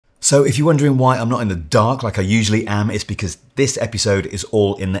So if you're wondering why I'm not in the dark like I usually am, it's because this episode is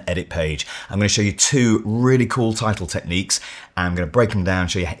all in the edit page. I'm going to show you two really cool title techniques. I'm going to break them down,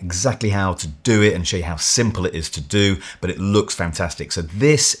 show you exactly how to do it and show you how simple it is to do, but it looks fantastic. So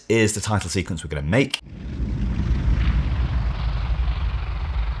this is the title sequence we're going to make.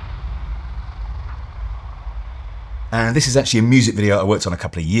 And this is actually a music video I worked on a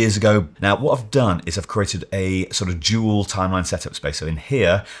couple of years ago. Now, what I've done is I've created a sort of dual timeline setup space. So in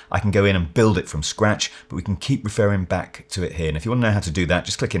here, I can go in and build it from scratch, but we can keep referring back to it here. And if you want to know how to do that,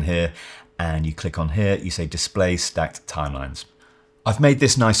 just click in here and you click on here, you say display stacked timelines. I've made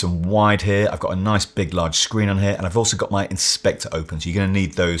this nice and wide here. I've got a nice big large screen on here, and I've also got my inspector open, so you're going to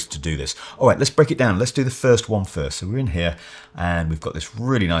need those to do this. All right, let's break it down. Let's do the first one first. So we're in here and we've got this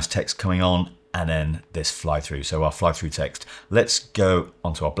really nice text coming on, and then this fly through. So our fly through text. Let's go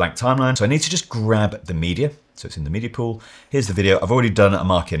onto our blank timeline. So I need to just grab the media. So it's in the media pool. Here's the video. I've already done a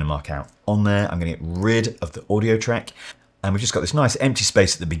mark in and mark out on there. I'm going to get rid of the audio track, and we've just got this nice empty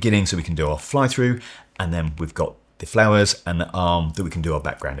space at the beginning so we can do our fly through, and then we've got the flowers and the arm that we can do our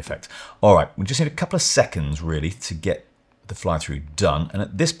background effect. All right, we just need a couple of seconds really to get the fly through done. And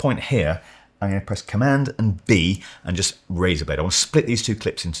at this point here, I'm going to press Command and B and just raise a blade. I want to split these two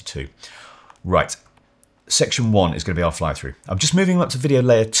clips into two. Right, section 1 is going to be our fly through. I'm just moving up to video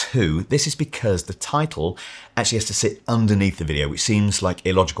layer 2. This is because the title actually has to sit underneath the video, which seems like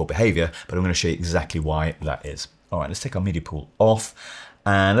illogical behavior, but I'm going to show you exactly why that is. All right, let's take our media pool off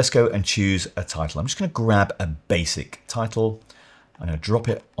and let's go and choose a title. I'm just going to grab a basic title. I'm going to drop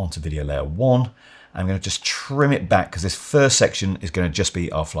it onto video layer 1. I'm going to just trim it back because this first section is going to just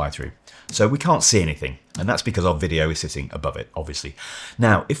be our fly through. So we can't see anything, and that's because our video is sitting above it, obviously.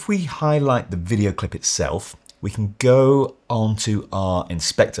 Now, if we highlight the video clip itself, we can go onto our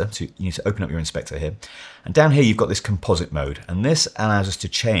inspector. So you need to open up your inspector here. And down here, you've got this composite mode, and this allows us to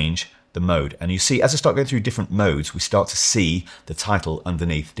change the mode. And you see, as I start going through different modes, we start to see the title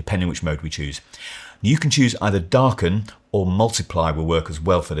underneath, depending which mode we choose. You can choose either darken or multiply will work as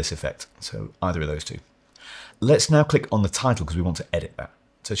well for this effect. So either of those two. Let's now click on the title because we want to edit that.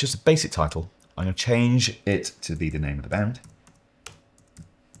 So it's just a basic title. I'm going to change it to be the name of the band.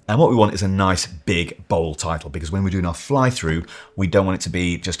 And what we want is a nice, big, bold title, because when we're doing our fly through, we don't want it to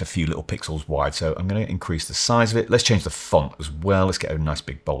be just a few little pixels wide. So I'm going to increase the size of it. Let's change the font as well. Let's get a nice,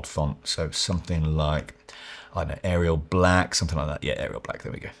 big, bold font. So something like, I don't know, Arial Black, something like that. Yeah, Arial Black.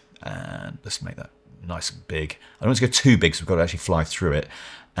 There we go. And let's make that nice and big. I don't want to go too big, so we've got to actually fly through it.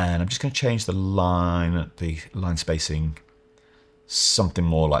 And I'm just going to change the line spacing, something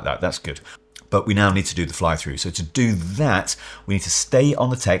more like that. That's good. But we now need to do the fly through. So to do that, we need to stay on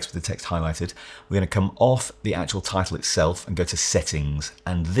the text with the text highlighted. We're going to come off the actual title itself and go to settings.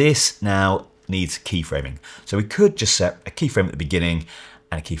 And this now needs keyframing. So we could just set a keyframe at the beginning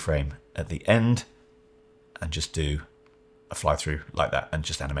and a keyframe at the end and just do a fly through like that and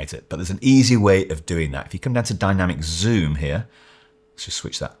just animate it. But there's an easy way of doing that. If you come down to dynamic zoom here, let's just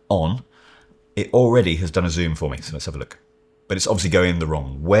switch that on. It already has done a zoom for me. So let's have a look. But it's obviously going the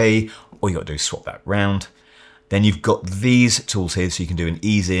wrong way. All you got to do is swap that round. Then you've got these tools here, so you can do an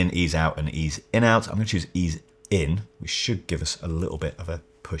ease in, ease out, and ease in out. I'm going to choose ease in, which should give us a little bit of a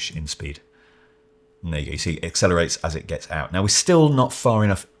push in speed. And there you go. You see, it accelerates as it gets out. Now we're still not far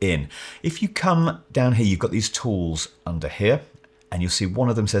enough in. If you come down here, you've got these tools under here, and you'll see one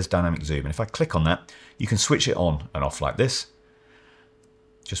of them says dynamic zoom. And if I click on that, you can switch it on and off like this,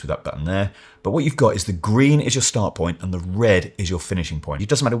 just with that button there. But what you've got is the green is your start point and the red is your finishing point. It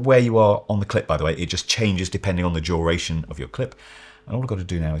doesn't matter where you are on the clip, by the way. It just changes depending on the duration of your clip. And all I've got to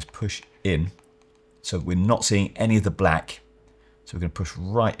do now is push in. So we're not seeing any of the black. So we're going to push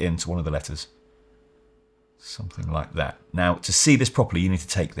right into one of the letters. Something like that. Now, to see this properly, you need to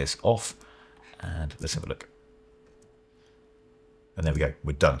take this off. And let's have a look. And there we go.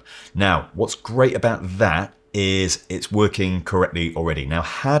 We're done. Now, what's great about that is it's working correctly already. Now,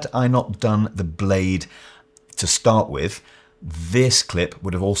 had I not done the blade to start with, this clip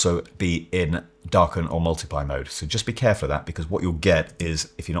would have also be in darken or multiply mode. So just be careful of that, because what you'll get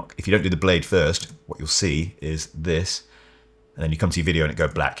is if you don't do the blade first, what you'll see is this, and then you come to your video and it go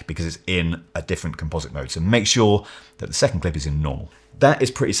black because it's in a different composite mode. So make sure that the second clip is in normal. That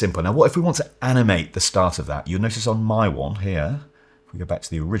is pretty simple. Now, what if we want to animate the start of that? You'll notice on my one here, if we go back to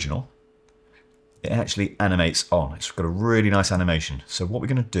the original, it actually animates on. It's got a really nice animation. So what we're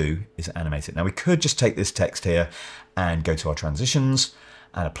going to do is animate it. Now we could just take this text here and go to our transitions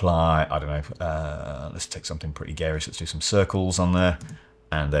and apply, I don't know, let's take something pretty garish. Let's do some circles on there.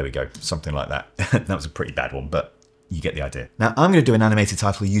 And there we go, something like that. That was a pretty bad one, but you get the idea. Now I'm going to do an animated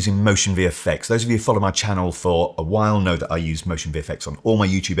title using MotionVFX. Those of you who follow my channel for a while know that I use MotionVFX on all my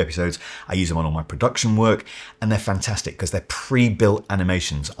YouTube episodes. I use them on all my production work, and they're fantastic because they're pre-built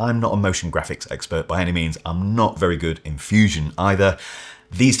animations. I'm not a motion graphics expert by any means. I'm not very good in Fusion either.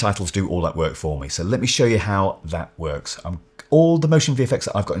 These titles do all that work for me. So let me show you how that works. All the MotionVFX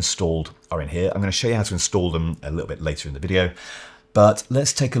that I've got installed are in here. I'm going to show you how to install them a little bit later in the video. But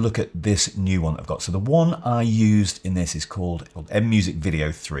let's take a look at this new one that I've got. So the one I used in this is called MMusic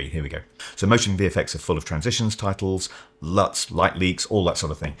Video 3. Here we go. So MotionVFX are full of transitions, titles, LUTs, light leaks, all that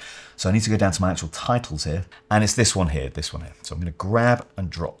sort of thing. So I need to go down to my actual titles here. And it's this one here, this one here. So I'm going to grab and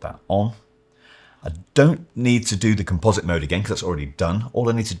drop that on. I don't need to do the composite mode again because that's already done. All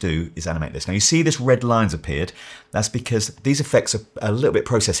I need to do is animate this. Now you see this red line's appeared. That's because these effects are a little bit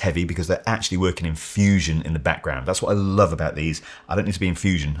process heavy because they're actually working in Fusion in the background. That's what I love about these. I don't need to be in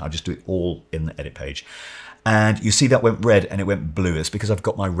Fusion. I just do it all in the edit page. And you see that went red and it went blue. It's because I've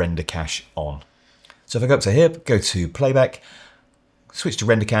got my render cache on. So if I go up to here, go to playback, switch to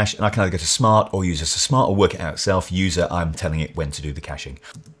render cache, and I can either go to smart or user. So smart will work it out itself. User, I'm telling it when to do the caching.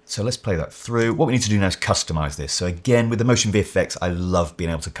 So let's play that through. What we need to do now is customize this. So again, with the MotionVFX, I love being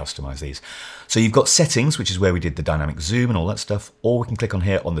able to customize these. So you've got settings, which is where we did the dynamic zoom and all that stuff, or we can click on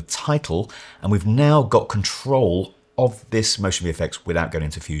here on the title, and we've now got control of this MotionVFX without going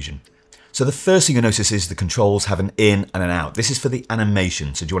into Fusion. So the first thing you'll notice is the controls have an in and an out. This is for the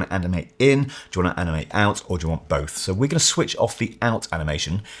animation. So do you want to animate in, do you want to animate out, or do you want both? So we're going to switch off the out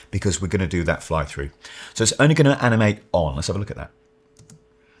animation because we're going to do that fly through. So it's only going to animate on. Let's have a look at that.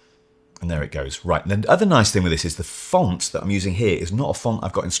 And there it goes. Right, and then the other nice thing with this is the font that I'm using here is not a font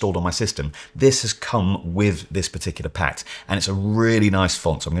I've got installed on my system. This has come with this particular pack, and it's a really nice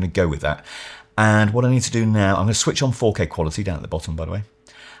font, so I'm going to go with that. And what I need to do now, I'm going to switch on 4K quality down at the bottom, by the way.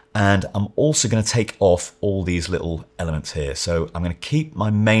 And I'm also going to take off all these little elements here. So I'm going to keep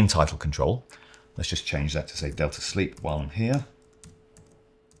my main title control. Let's just change that to say Delta Sleep while I'm here.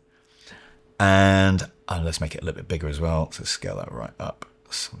 And let's make it a little bit bigger as well. So scale that right up.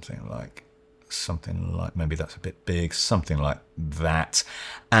 Something like, maybe that's a bit big, something like that.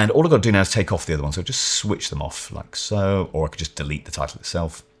 And all I've got to do now is take off the other one. So just switch them off like so, or I could just delete the title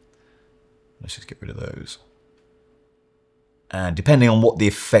itself. Let's just get rid of those. And depending on what the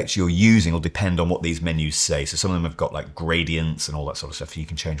effect you're using will depend on what these menus say. So some of them have got like gradients and all that sort of stuff. You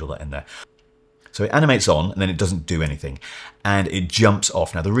can change all that in there. So it animates on and then it doesn't do anything. And it jumps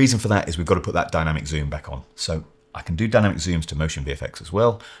off. Now the reason for that is we've got to put that dynamic zoom back on. So I can do dynamic zooms to MotionVFX as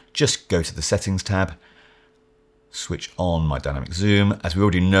well. Just go to the settings tab, switch on my dynamic zoom. As we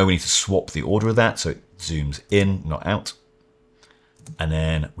already know, we need to swap the order of that. So it zooms in, not out. And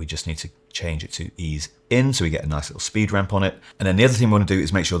then we just need to change it to ease in so we get a nice little speed ramp on it. And then the other thing we want to do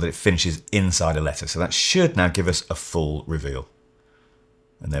is make sure that it finishes inside a letter. So that should now give us a full reveal.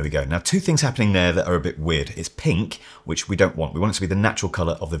 And there we go. Now two things happening there that are a bit weird. It's pink, which we don't want. We want it to be the natural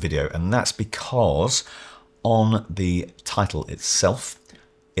color of the video. And that's because on the title itself,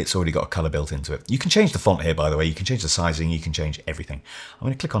 it's already got a color built into it. You can change the font here, by the way. You can change the sizing. You can change everything. I'm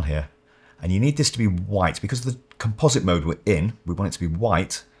going to click on here. And you need this to be white because of the composite mode we're in. We want it to be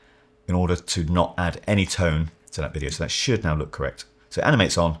white in order to not add any tone to that video. So that should now look correct. So it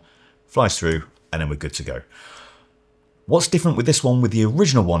animates on, flies through, and then we're good to go. What's different with this one with the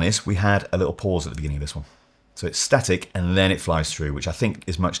original one is we had a little pause at the beginning of this one. So it's static and then it flies through, which I think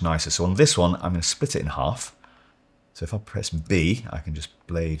is much nicer. So on this one, I'm going to split it in half. So if I press B, I can just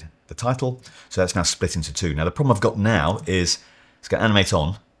blade the title. So that's now split into two. Now the problem I've got now is it's going to animate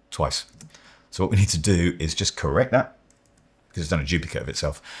on twice. So what we need to do is just correct that because it's done a duplicate of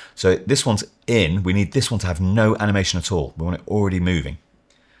itself. So this one's in. We need this one to have no animation at all. We want it already moving.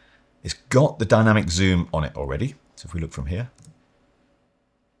 It's got the dynamic zoom on it already. So if we look from here,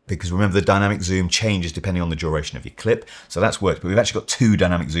 because remember the dynamic zoom changes depending on the duration of your clip. So that's worked, but we've actually got two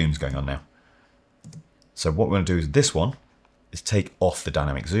dynamic zooms going on now. So what we're going to do is this one is take off the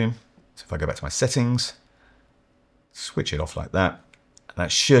dynamic zoom. So if I go back to my settings, switch it off like that, and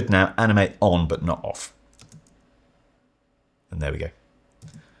that should now animate on but not off. And there we go.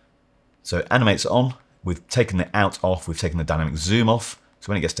 So it animates on. We've taken the out off. We've taken the dynamic zoom off. So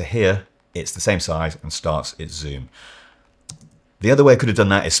when it gets to here, it's the same size and starts its zoom. The other way I could have done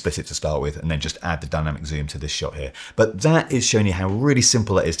that is split it to start with and then just add the dynamic zoom to this shot here. But that is showing you how really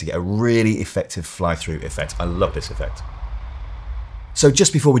simple it is to get a really effective fly-through effect. I love this effect. So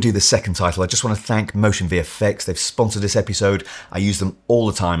just before we do the second title, I just want to thank MotionVFX. They've sponsored this episode. I use them all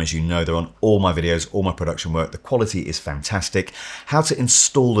the time, as you know. They're on all my videos, all my production work. The quality is fantastic. How to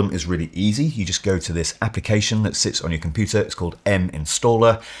install them is really easy. You just go to this application that sits on your computer. It's called M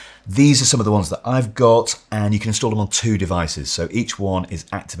Installer. These are some of the ones that I've got, and you can install them on 2 devices. So each one is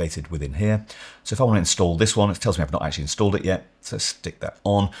activated within here. So if I want to install this one, it tells me I've not actually installed it yet. So stick that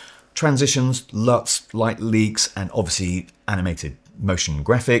on. Transitions, LUTs, light leaks, and obviously animated motion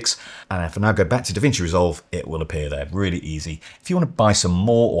graphics. And if I now go back to DaVinci Resolve, it will appear there. Really easy. If you want to buy some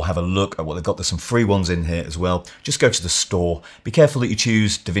more or have a look at what they've got, there's some free ones in here as well. Just go to the store. Be careful that you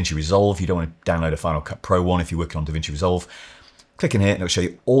choose DaVinci Resolve. You don't want to download a Final Cut Pro one if you're working on DaVinci Resolve. Click in here and it'll show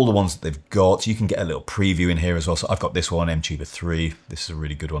you all the ones that they've got. You can get a little preview in here as well. So I've got this one, MTuber 3. This is a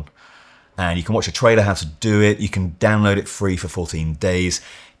really good one. And you can watch a trailer how to do it. You can download it free for 14 days.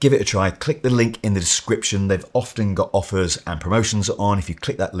 Give it a try. Click the link in the description. They've often got offers and promotions on. If you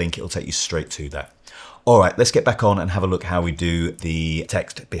click that link, it'll take you straight to that. All right, let's get back on and have a look how we do the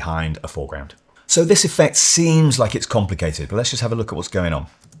text behind a foreground. So this effect seems like it's complicated, but let's just have a look at what's going on.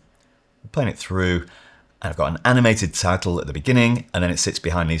 I'm playing it through. And I've got an animated title at the beginning, and then it sits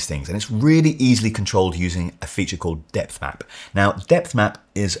behind these things. And it's really easily controlled using a feature called Depth Map. Now, Depth Map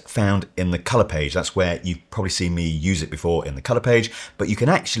is found in the color page. That's where you've probably seen me use it before in the color page, but you can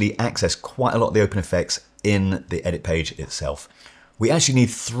actually access quite a lot of the open effects in the edit page itself. We actually need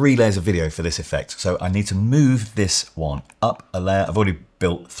 3 layers of video for this effect. So I need to move this one up a layer. I've already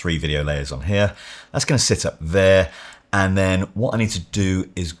built 3 video layers on here. That's going to sit up there. And then what I need to do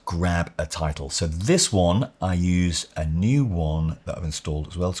is grab a title. So this one, I use a new one that I've installed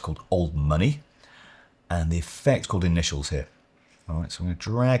as well. It's called Old Money. And the effect's called Initials here. All right, so I'm going to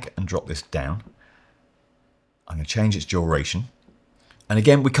drag and drop this down. I'm going to change its duration. And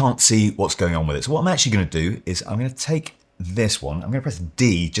again, we can't see what's going on with it. So what I'm actually going to do is I'm going to take this one. I'm going to press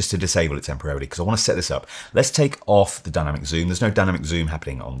D just to disable it temporarily because I want to set this up. Let's take off the dynamic zoom. There's no dynamic zoom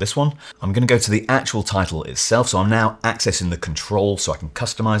happening on this one. I'm going to go to the actual title itself. So I'm now accessing the control so I can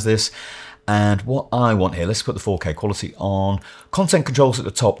customize this. And what I want here, let's put the 4K quality on. Content controls at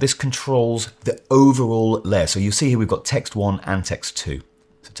the top. This controls the overall layer. So you see here we've got text 1 and text 2.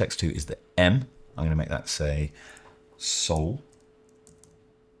 So text 2 is the M. I'm going to make that say soul.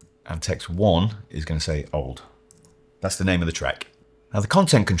 And text 1 is going to say old. That's the name of the track. Now the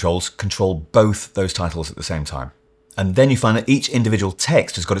content controls control both those titles at the same time. And then you find that each individual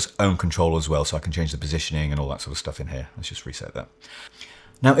text has got its own control as well, so I can change the positioning and all that sort of stuff in here. Let's just reset that.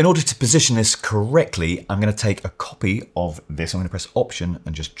 Now in order to position this correctly, I'm going to take a copy of this. I'm going to press Option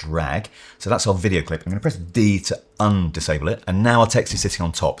and just drag. So that's our video clip. I'm going to press D to undisable it. And now our text is sitting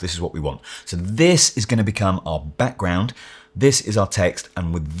on top. This is what we want. So this is going to become our background. This is our text,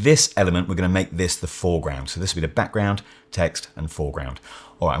 and with this element, we're going to make this the foreground. So this will be the background, text, and foreground.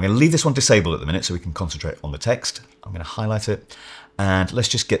 All right, I'm going to leave this one disabled at the minute so we can concentrate on the text. I'm going to highlight it, and let's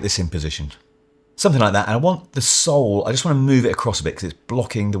just get this in position. Something like that, and I want the soul, I just want to move it across a bit because it's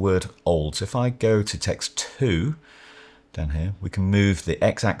blocking the word old. So if I go to text 2, down here, we can move the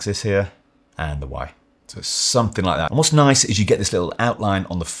x-axis here and the y. So it's something like that. And what's nice is you get this little outline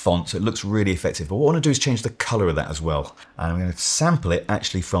on the font, so it looks really effective. But what I want to do is change the color of that as well. And I'm going to sample it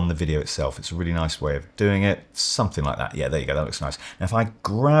actually from the video itself. It's a really nice way of doing it. Something like that. Yeah, there you go. That looks nice. Now if I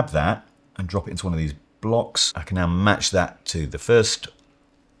grab that and drop it into one of these blocks, I can now match that to the first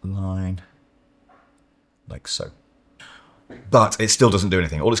line, like so. But it still doesn't do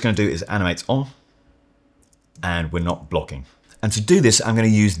anything. All it's going to do is animate on, and we're not blocking. And to do this, I'm going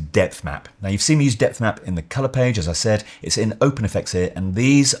to use Depth Map. Now you've seen me use Depth Map in the color page, as I said. It's in Open Effects here, and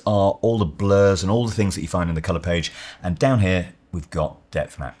these are all the blurs and all the things that you find in the color page. And down here, we've got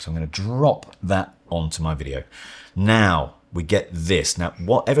Depth Map. So I'm going to drop that onto my video. Now we get this. Now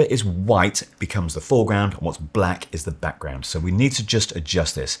whatever is white becomes the foreground, and what's black is the background. So we need to just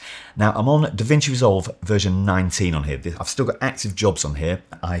adjust this. Now I'm on DaVinci Resolve version 19 on here. I've still got active jobs on here.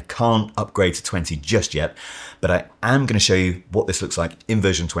 I can't upgrade to 20 just yet, but I am going to show you what this looks like in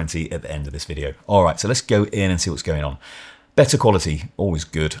version 20 at the end of this video. All right, so let's go in and see what's going on. Better quality, always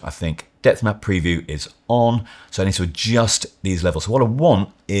good, I think. Depth Map Preview is on, so I need to adjust these levels. So what I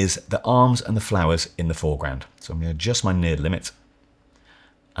want is the arms and the flowers in the foreground. So I'm going to adjust my near limit,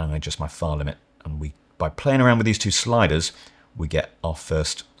 and I'm going to adjust my far limit. And by playing around with these 2 sliders, we get our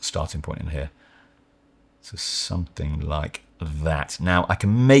first starting point in here. So something like that. Now I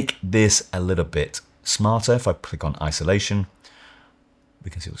can make this a little bit smarter. If I click on isolation, we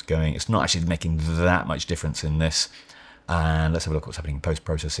can see what's going. It's not actually making that much difference in this. And let's have a look what's happening in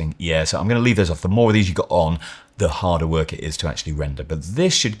post-processing. Yeah, so I'm going to leave those off. The more of these you got on, the harder work it is to actually render. But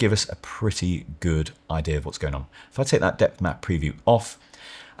this should give us a pretty good idea of what's going on. If I take that depth map preview off,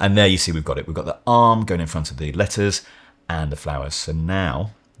 and there you see we've got it. We've got the arm going in front of the letters and the flowers. So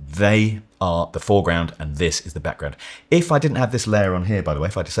now they are the foreground and this is the background. If I didn't have this layer on here, by the way,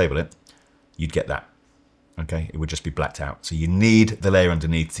 if I disable it, you'd get that. Okay, it would just be blacked out. So you need the layer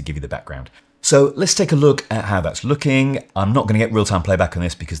underneath to give you the background. So let's take a look at how that's looking. I'm not going to get real-time playback on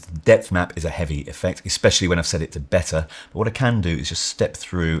this because the depth map is a heavy effect, especially when I've set it to better. But what I can do is just step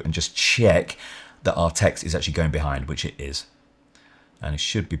through and just check that our text is actually going behind, which it is. And it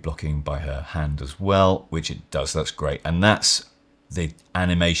should be blocking by her hand as well, which it does. That's great. And that's the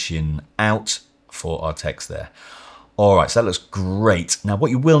animation out for our text there. All right, so that looks great. Now, what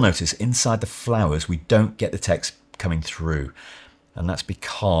you will notice inside the flowers, we don't get the text coming through. And that's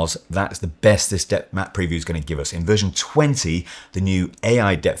because that's the best this depth map preview is going to give us. In version 20, the new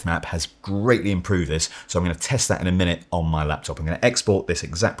AI depth map has greatly improved this. So I'm going to test that in a minute on my laptop. I'm going to export this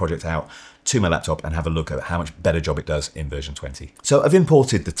exact project out to my laptop and have a look at how much better job it does in version 20. So I've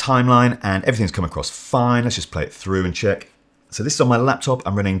imported the timeline and everything's come across fine. Let's just play it through and check. So this is on my laptop.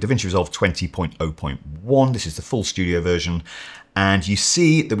 I'm running DaVinci Resolve 20.0.1. This is the full studio version. And you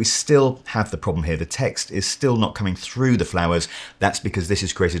see that we still have the problem here. The text is still not coming through the flowers. That's because this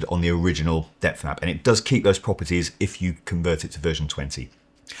is created on the original depth map. And it does keep those properties if you convert it to version 20.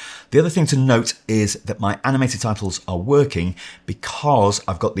 The other thing to note is that my animated titles are working because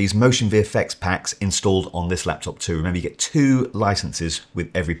I've got these MotionVFX packs installed on this laptop too. Remember, you get 2 licenses with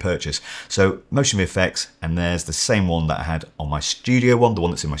every purchase. So MotionVFX, and there's the same one that I had on my studio one, the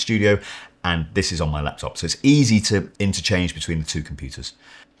one that's in my studio, and this is on my laptop. So it's easy to interchange between the 2 computers.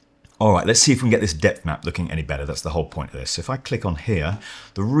 All right, let's see if we can get this depth map looking any better. That's the whole point of this. So if I click on here,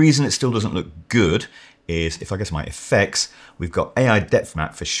 the reason it still doesn't look good is if I go to my effects, we've got AI depth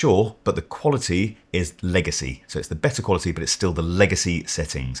map for sure, but the quality is legacy. So it's the better quality, but it's still the legacy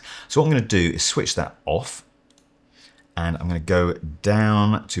settings. So what I'm going to do is switch that off, and I'm going to go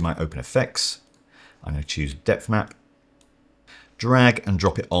down to my open effects. I'm going to choose depth map, drag and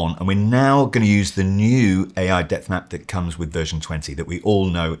drop it on, and we're now going to use the new AI depth map that comes with version 20 that we all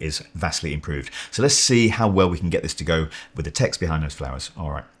know is vastly improved. So let's see how well we can get this to go with the text behind those flowers.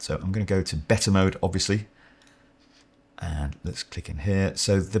 All right, so I'm going to go to better mode, obviously, and let's click in here.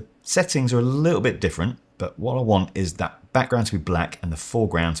 So the settings are a little bit different, but what I want is that background to be black and the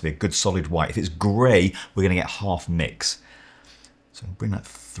foreground to be a good solid white. If it's gray, we're going to get half mix. So bring that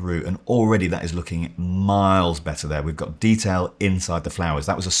through, and already that is looking miles better there. We've got detail inside the flowers.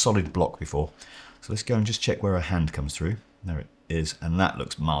 That was a solid block before. So let's go and just check where a hand comes through. There it is, and that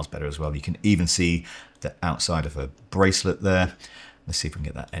looks miles better as well. You can even see the outside of a bracelet there. Let's see if we can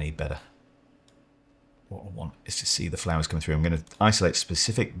get that any better. What I want is to see the flowers coming through. I'm going to isolate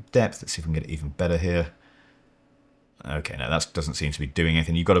specific depth. Let's see if we can get it even better here. Okay, no, that doesn't seem to be doing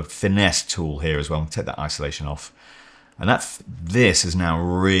anything. You've got a finesse tool here as well. Take that isolation off. And this has now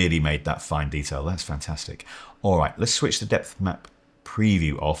really made that fine detail. That's fantastic. All right, let's switch the depth map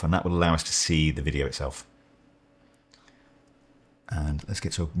preview off, and that will allow us to see the video itself. And let's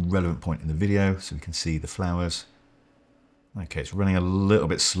get to a relevant point in the video so we can see the flowers. Okay, it's running a little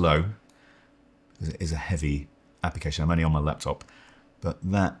bit slow because it is a heavy application. I'm only on my laptop, but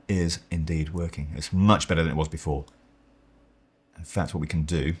that is indeed working. It's much better than it was before. In fact, what we can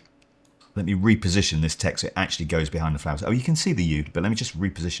do, let me reposition this text so it actually goes behind the flowers. Oh, you can see the U, but let me just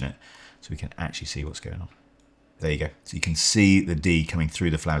reposition it so we can actually see what's going on. There you go. So you can see the D coming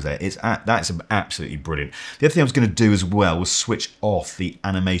through the flowers there. That's absolutely brilliant. The other thing I was going to do as well was switch off the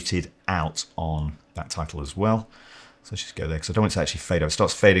animated out on that title as well. So let's just go there because I don't want it to actually fade out. It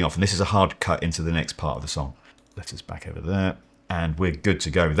starts fading off, and this is a hard cut into the next part of the song. Let us back over there, and we're good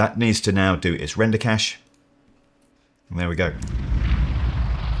to go. That needs to now do its render cache. And there we go.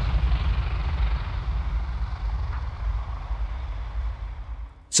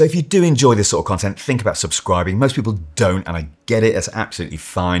 So if you do enjoy this sort of content, think about subscribing. Most people don't, and I get it, that's absolutely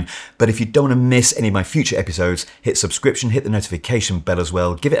fine. But if you don't want to miss any of my future episodes, hit subscription, hit the notification bell as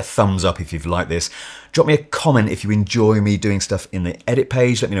well. Give it a thumbs up if you've liked this. Drop me a comment if you enjoy me doing stuff in the edit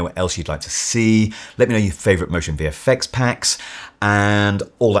page. Let me know what else you'd like to see. Let me know your favorite MotionVFX packs and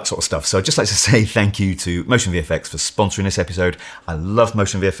all that sort of stuff. So I'd just like to say thank you to MotionVFX for sponsoring this episode. I love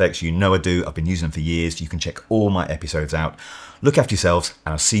MotionVFX, you know I do. I've been using them for years. You can check all my episodes out. Look after yourselves,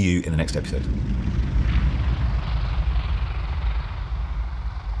 and I'll see you in the next episode.